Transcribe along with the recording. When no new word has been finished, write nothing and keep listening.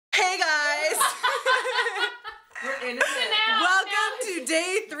Hey guys! We're in it. Welcome to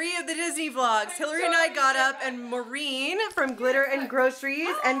day 3 of the Disney vlogs. Hillary and I got up and Maureen from Glitter and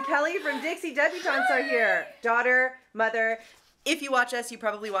Groceries and Kelly from DixieDebutantes are here. Daughter, mother. If you watch us, you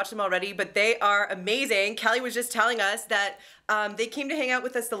probably watched them already, but they are amazing. Kelly was just telling us that they came to hang out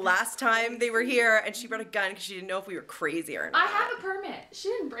with us the last time they were here, and she brought a gun because she didn't know if we were crazy or not. I have a permit. She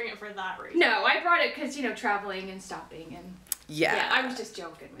didn't bring it for that reason. No, I brought it because, you know, traveling and stopping and... Yeah. I was just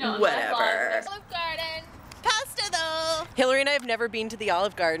joking. No, whatever. Olive Garden. Pasta though. Hillary and I have never been to the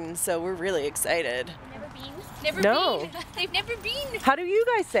Olive Garden, so we're really excited. Never been? Never No. been. They've never been. How do you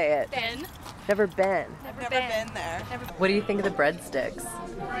guys say it? Been. Never been. Never been there. Never. What do you think of the breadsticks?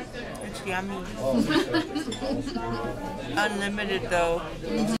 It's yummy. Unlimited though.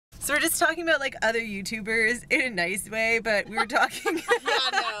 So we're just talking about like other YouTubers in a nice way, but we were talking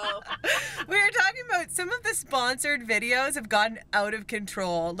we were talking about some of the sponsored videos have gotten out of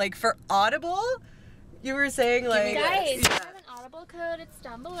control. Like for Audible, you were saying like Guys, I yeah. have an Audible code. It's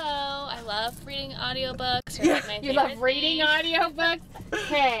down below. I love reading audiobooks. Yeah. My You love favorite reading thing. audiobooks?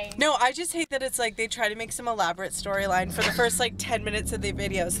 Hey. No, I just hate that it's like they try to make some elaborate storyline for the first like 10 minutes of the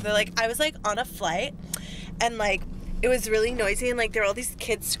video. So they're like, I was like on a flight and like it was really noisy and like there were all these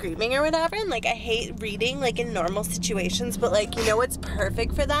kids screaming or whatever, and like I hate reading like in normal situations, but like you know what's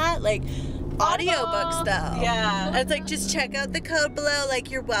perfect for that? Like audiobooks though. Yeah. And it's like just check out the code below, like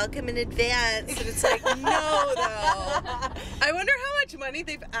you're welcome in advance. And it's like no though. I wonder how much money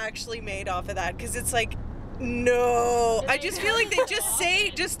they've actually made off of that, because it's like no. I just feel like they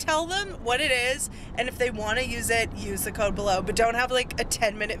just tell them what it is, and if they want to use it, use the code below, but don't have like a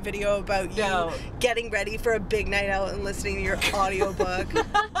 10-minute video about you getting ready for a big night out and listening to your audiobook.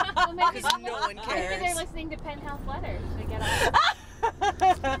 Well, maybe Because no one maybe they're cares. listening to Penthouse Letters to get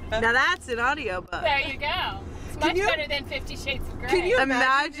up. Now that's an audiobook. There you go. It's much better than 50 Shades of Grey. Can you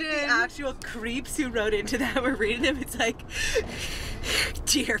imagine the actual creeps who wrote into that were reading them? It's like,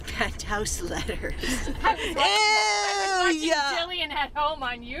 dear Penthouse Letters. I was watching yeah. Gillian at home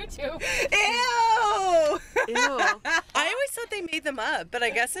on YouTube. Ew! Ew. I always thought they made them up, but I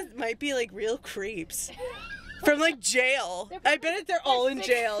guess it might be like real creeps. From like jail. I bet they're all in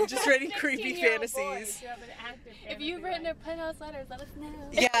jail, just writing creepy 16-year-old fantasies. boys who have an active If you've written a Penthouse Letters, let us know.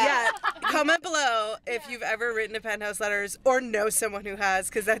 Yeah. Comment below if you've ever written a Penthouse Letters or know someone who has,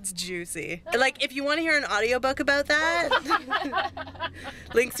 because that's juicy. Like if you want to hear an audiobook about that,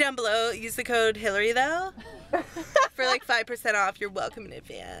 links down below. Use the code Hillary though for like 5% off. You're welcome in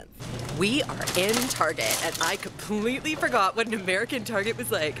advance. We are in Target, and I completely forgot what an American Target was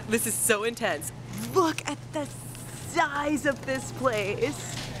like. This is so intense. Look at the size of this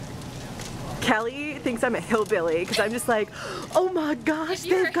place. Kelly thinks I'm a hillbilly because I'm just like, oh my gosh,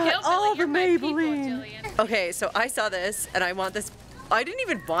 You're they've a got hillbilly, all the you're my people, Maybelline. Gillian. Okay, so I saw this and I want this. I didn't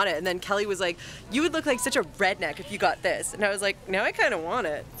even want it, and then Kelly was like, you would look like such a redneck if you got this. And I was like, now I kind of want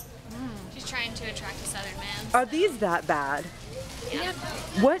it. She's trying to attract a southern man. Are these that bad? Yeah.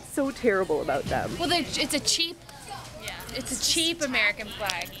 What's so terrible about them? Well, it's a cheap, Yeah. it's a cheap American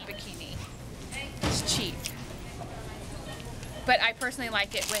flag bikini. It's cheap. But I personally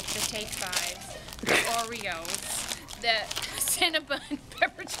like it with the Take 5, the Oreos, the Cinnabon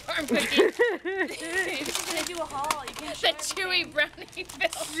pepper charm cookies, Gonna do a haul. You can the chewy brownie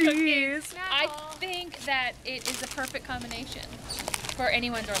filled cookies. I think that it is a perfect combination for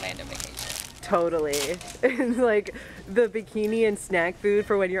anyone's Orlando vacation. Totally. It's like the bikini and snack food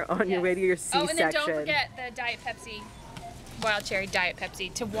for when you're on your way to your C-section. Oh, and then don't forget the Diet Pepsi, Wild Cherry Diet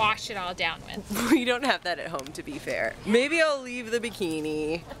Pepsi to wash it all down with. We don't have that at home, to be fair. Maybe I'll leave the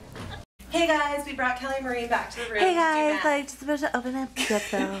bikini. Hey guys, we brought Kelly Maureen back to the room. Hey guys, I'm just about to open up the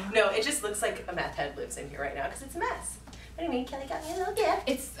gift though. No, it just looks like a meth head lives in here right now because it's a mess. What do you mean? Kelly got me a little gift.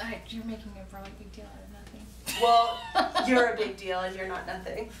 It's you're making a really big deal out of nothing. Well, you're a big deal and you're not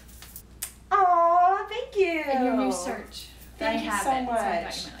nothing. Aw, thank you. And your new search. Thank I you have so it, much. So I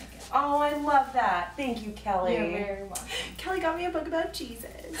thought you might like it. Oh, I love that. Thank you, Kelly. You're very welcome. Kelly got me a book about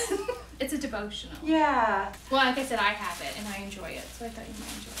Jesus. It's a devotional. Yeah. Well, like I said, I have it and I enjoy it, so I thought you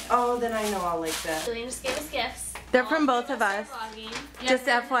might enjoy it. Oh, then I know I'll like that. Gillian just gave us gifts. They're from All both three of are us. vlogging. Just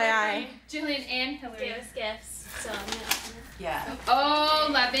FYI. Jillian and Hillary. Gave us gifts. So I'm gonna open it. Yeah. Oh,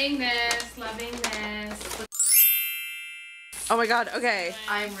 loving this, loving this. Oh my god, okay.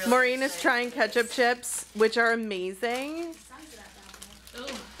 I'm really Maureen is trying ketchup chips, which are amazing. Ooh,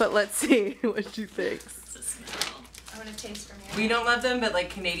 But let's see what she thinks. it's a smell. I want to taste from you. We don't love them, but like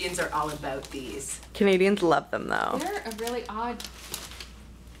Canadians are all about these. Canadians love them though. They're a really odd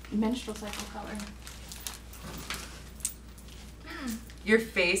menstrual cycle color. Your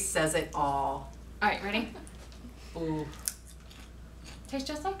face says it all. All right, ready? Ooh. Tastes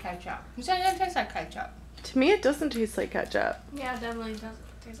just like ketchup. You said it tastes like ketchup. To me, it doesn't taste like ketchup. Yeah, it definitely doesn't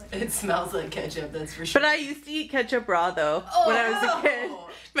taste like It smells like ketchup, that's for sure. But I used to eat ketchup raw though when I was a kid.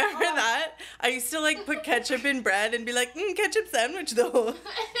 Remember that? I used to like put ketchup in bread and be like, ketchup sandwich though.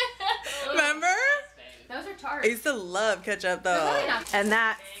 Remember? Those are tart. I used to love ketchup though. Really not. And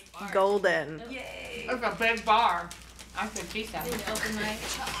that's golden. Yay. It's a big bar. I could see that. open my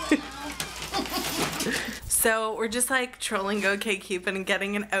chocolate now. So we're just like trolling OkCupid and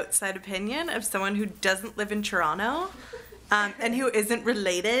getting an outside opinion of someone who doesn't live in Toronto and who isn't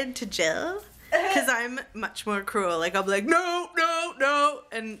related to Jill. Because I'm much more cruel. Like I'll be like, no, no, no.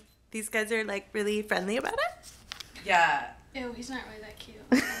 And these guys are like really friendly about it. Yeah. Ew, he's not really that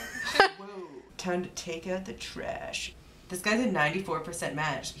cute. Whoa. Time to take out the trash. This guy's a 94%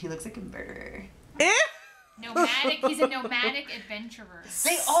 match. He looks like a murderer. Nomadic. He's a nomadic adventurer.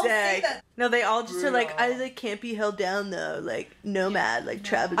 They all say Sick. that. No, they all just are like, I Brutal. like can't be held down though. Like nomad, like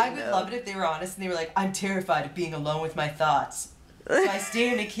traveling. I would love it if they were honest and they were like, I'm terrified of being alone with my thoughts. So I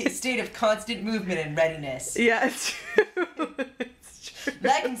stay in a state of constant movement and readiness. Yeah, it's true. It's true.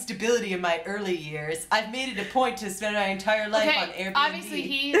 Lacking stability in my early years, I've made it a point to spend my entire life on Okay, Airbnb. obviously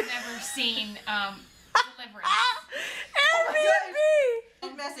he's never seen Deliverance.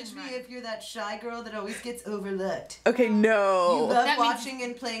 Airbnb. Message me if you're that shy girl that always gets overlooked. Okay, You no. love That means watching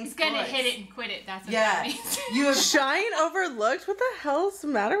and playing He's sports. gonna hit it and quit it. That's what Yeah. that means. You have Shine overlooked? What the hell's the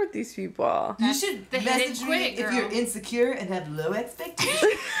matter with these people? You That's should the hit and message quit me it, if girl. you're insecure and have low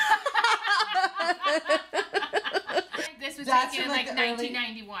expectations. This was That's taken in from, like like, the early-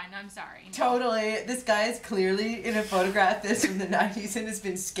 1991. I'm sorry. Totally. This guy is clearly in a photograph that's from the 90s and has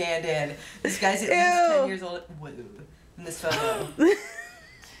been scanned in. This guy's at least Ew. 10 years old. Whoa. In this photo.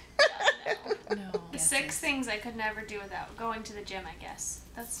 No. The 6 things I could never do without going to the gym, I guess.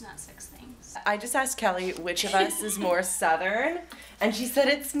 That's not 6 things. I just asked Kelly which of us is more southern, and she said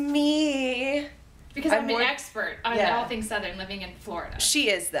it's me. Because I'm more- an expert on Yeah. all things Southern, living in Florida. She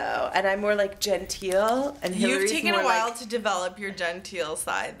is though, and I'm more like genteel, and Hillary's You've taken more a while like to develop your genteel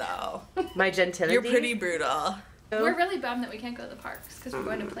side though. my gentility. You're pretty brutal. We're really bummed that we can't go to the parks because we're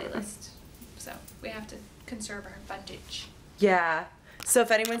going to playlist. So we have to conserve our fundage. Yeah. So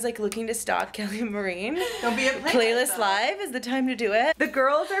if anyone's like looking to stalk Kelly Maureen, Don't be a Playlist Live is the time to do it. The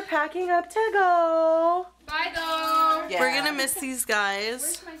girls are packing up to go. Bye though. Yeah. We're gonna miss these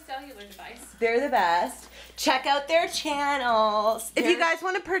guys. Where's my cellular device? They're the best. Check out their channels. If you guys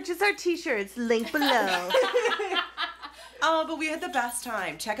want to purchase our t-shirts, link below. Oh, but we had the best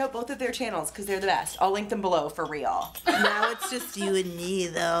time. Check out both of their channels because they're the best. I'll link them below for real. Now it's just you and me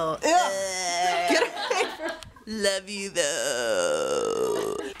though. Get away from- Love you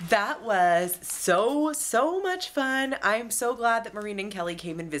though. That was so much fun. I'm so glad that Maureen and Kelly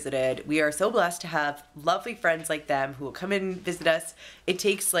came and visited. We are so blessed to have lovely friends like them who will come and visit us. It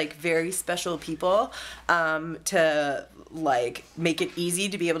takes like very special people to like make it easy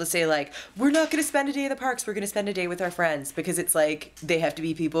to be able to say like, we're not going to spend a day at the parks, we're going to spend a day with our friends, because it's like they have to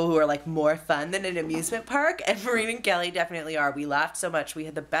be people who are like more fun than an amusement park, and Maureen and Kelly definitely are. We laughed so much. We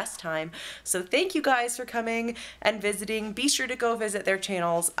had the best time. So thank you guys for coming and visiting. Be sure to go visit their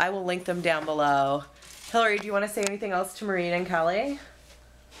channels. I will link them down below. Hillary, do you want to say anything else to Maureen and Kelly?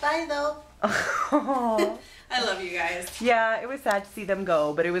 Bye though. Oh. I love you guys. Yeah, it was sad to see them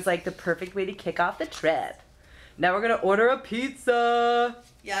go, but it was like the perfect way to kick off the trip. Now we're gonna order a pizza.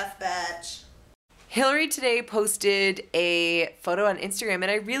 Yes, bitch. Hillary today posted a photo on Instagram,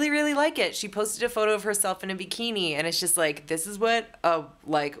 and I really like it. She posted a photo of herself in a bikini, and it's just like, this is what a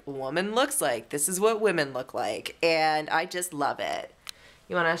like woman looks like. This is what women look like, and I just love it.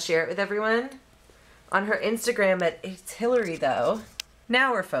 You want to share it with everyone? On her Instagram, it's Hillary though.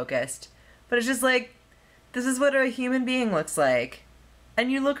 Now we're focused, but it's just like, this is what a human being looks like,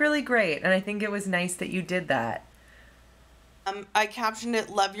 and you look really great. And I think it was nice that you did that. I captioned it,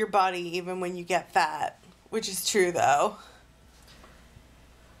 love your body even when you get fat, which is true though.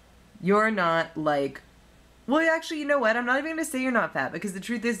 You're not like, well, actually, you know what? I'm not even going to say you're not fat, because the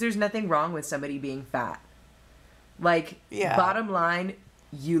truth is there's nothing wrong with somebody being fat. Like, Yeah. bottom line,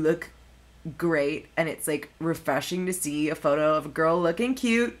 you look great, and it's like refreshing to see a photo of a girl looking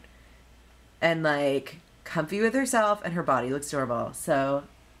cute and like comfy with herself, and her body looks adorable. So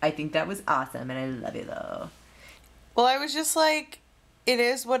I think that was awesome, and I love it though. Well, I was just like, it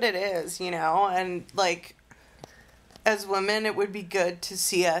is what it is, you know? And, like, as women, it would be good to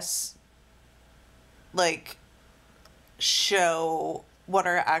see us, like, show what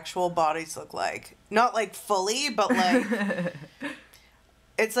our actual bodies look like. Not, like, fully, but, like,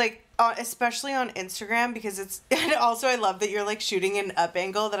 it's, like, especially on Instagram, because it's, and also I love that you're, like, shooting an up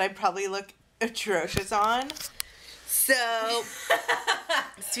angle that I probably look atrocious on. So...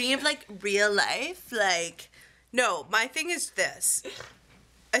 Speaking of, like, real life, like, no, my thing is this.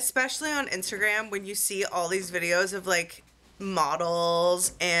 Especially on Instagram, when you see all these videos of, like,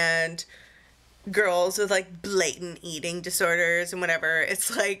 models and girls with, like, blatant eating disorders and whatever,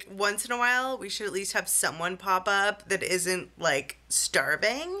 it's like, once in a while, we should at least have someone pop up that isn't, like,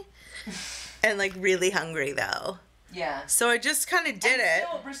 starving and, like, really hungry, though. Yeah. So I just kind of did it.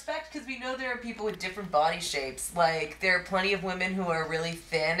 Still, respect, because we know there are people with different body shapes. Like, there are plenty of women who are really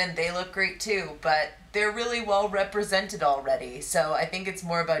thin, and they look great too, but they're really well represented already. So I think it's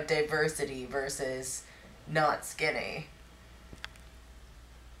more about diversity versus not skinny.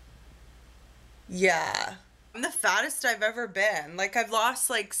 Yeah. I'm the fattest I've ever been. Like, I've lost,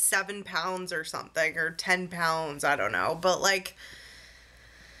 like, 7 pounds or something, or 10 pounds, I don't know. But, like,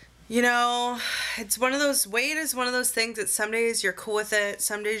 you know, it's one of those, weight is one of those things that some days you're cool with it,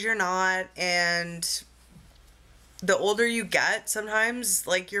 some days you're not, and the older you get, sometimes,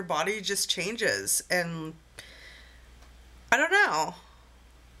 like, your body just changes, and I don't know.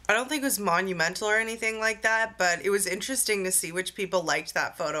 I don't think it was monumental or anything like that, but it was interesting to see which people liked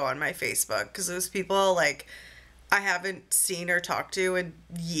that photo on my Facebook, because it was people, like, I haven't seen or talked to in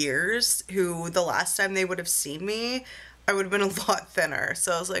years, who the last time they would have seen me, I would have been a lot thinner.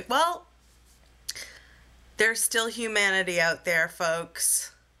 So I was like, well, there's still humanity out there,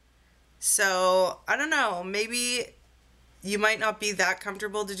 folks. So, I don't know, maybe you might not be that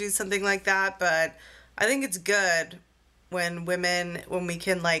comfortable to do something like that, but I think it's good when we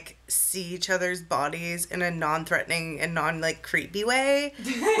can, like, see each other's bodies in a non-threatening and like, creepy way,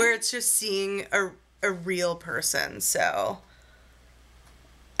 where it's just seeing a real person. So,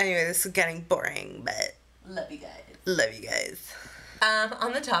 anyway, this is getting boring, but Love you guys. love you guys.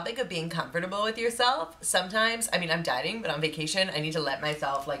 On the topic of being comfortable with yourself, sometimes, I mean, I'm dieting, but on vacation, I need to let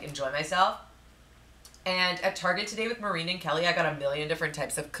myself, like, enjoy myself. And at Target today with Maureen and Kelly, I got a million different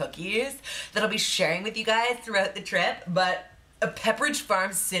types of cookies that I'll be sharing with you guys throughout the trip. But a Pepperidge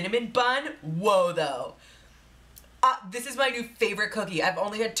Farm cinnamon bun, whoa, though. This is my new favorite cookie. I've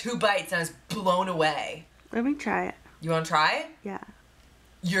only had 2 bites and I was blown away. Let me try it. You want to try? Yeah.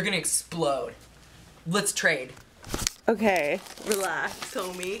 You're gonna explode. Let's trade. Okay, relax,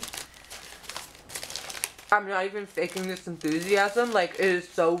 homie. I'm not even faking this enthusiasm. Like, it is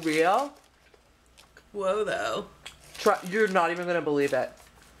so real. Whoa, though. You're not even gonna believe it.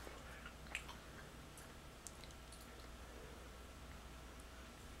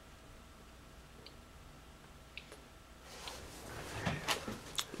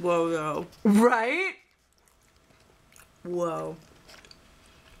 Whoa, though. Right? Whoa.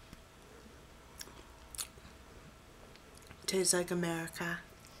 Tastes like America.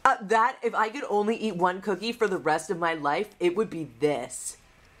 That, if I could only eat one cookie for the rest of my life, it would be this.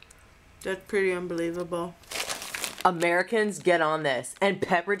 That's pretty unbelievable. Americans, get on this. And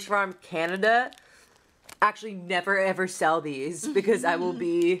Pepperidge Farm Canada actually never ever sell these because I'll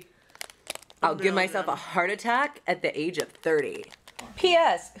give myself a heart attack at the age of 30.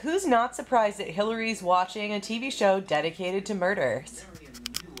 P.S. Who's not surprised that Hillary's watching a TV show dedicated to murders?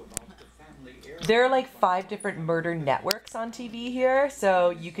 There are like 5 different murder networks on TV here,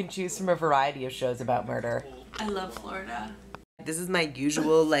 so you can choose from a variety of shows about murder. I love Florida. This is my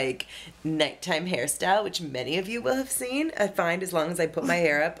usual, like, nighttime hairstyle, which many of you will have seen. I find as long as I put my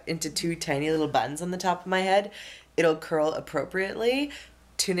hair up into 2 tiny little buns on the top of my head, it'll curl appropriately.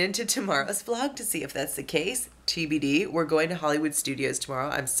 Tune into tomorrow's vlog to see if that's the case. TBD. We're going to Hollywood Studios tomorrow.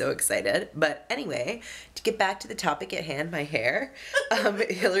 I'm so excited. But anyway, to get back to the topic at hand, my hair,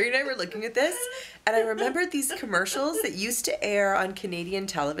 Hillary and I were looking at this, and I remembered these commercials that used to air on Canadian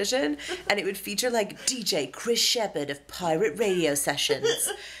television, and it would feature, like, DJ Chris Shepherd of Pirate Radio Sessions.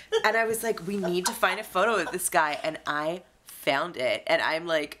 And I was like, we need to find a photo of this guy, and I found it, and I'm,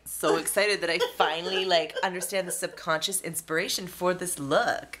 like, so excited that I finally, like, understand the subconscious inspiration for this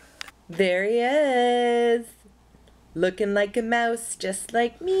look. There he is. Looking like a mouse, just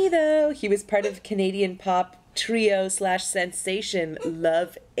like me, though. He was part of Canadian pop trio / sensation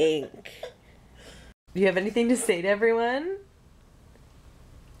Love Inc. Do you have anything to say to everyone?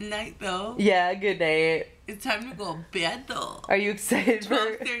 Night, though. Yeah, good night. It's time to go to bed, though. Are you excited for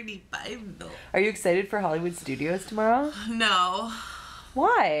 12:35, though. Are you excited for Hollywood Studios tomorrow? No.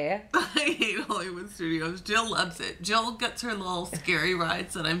 Why? I hate Hollywood Studios. Jill loves it. Jill gets her little scary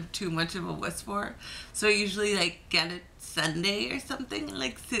rides that I'm too much of a wuss for. So I usually, like, get it Sunday or something and,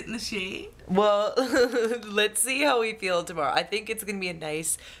 like, sit in the shade. Well, let's see how we feel tomorrow. I think it's going to be a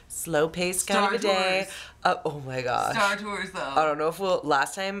nice, slow-paced kind of a day. Oh my gosh. Star Tours, though. I don't know if we'll,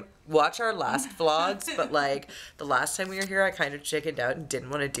 watch our last vlogs, but, like, the last time we were here, I kind of chickened out and didn't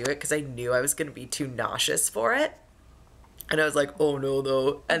want to do it because I knew I was going to be too nauseous for it. And I was like, oh no,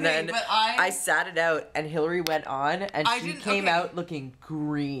 though. And Okay, then but I sat it out, and Hillary went on, and I she didn't- came okay. out looking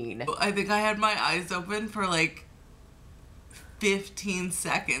green. I think I had my eyes open for like 15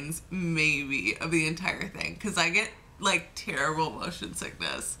 seconds, maybe, of the entire thing. Because I get like terrible motion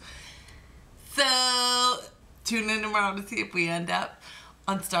sickness. So, tune in tomorrow to see if we end up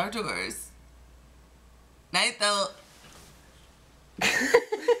on Star Tours. Night, though.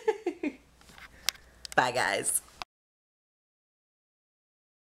 Bye, guys.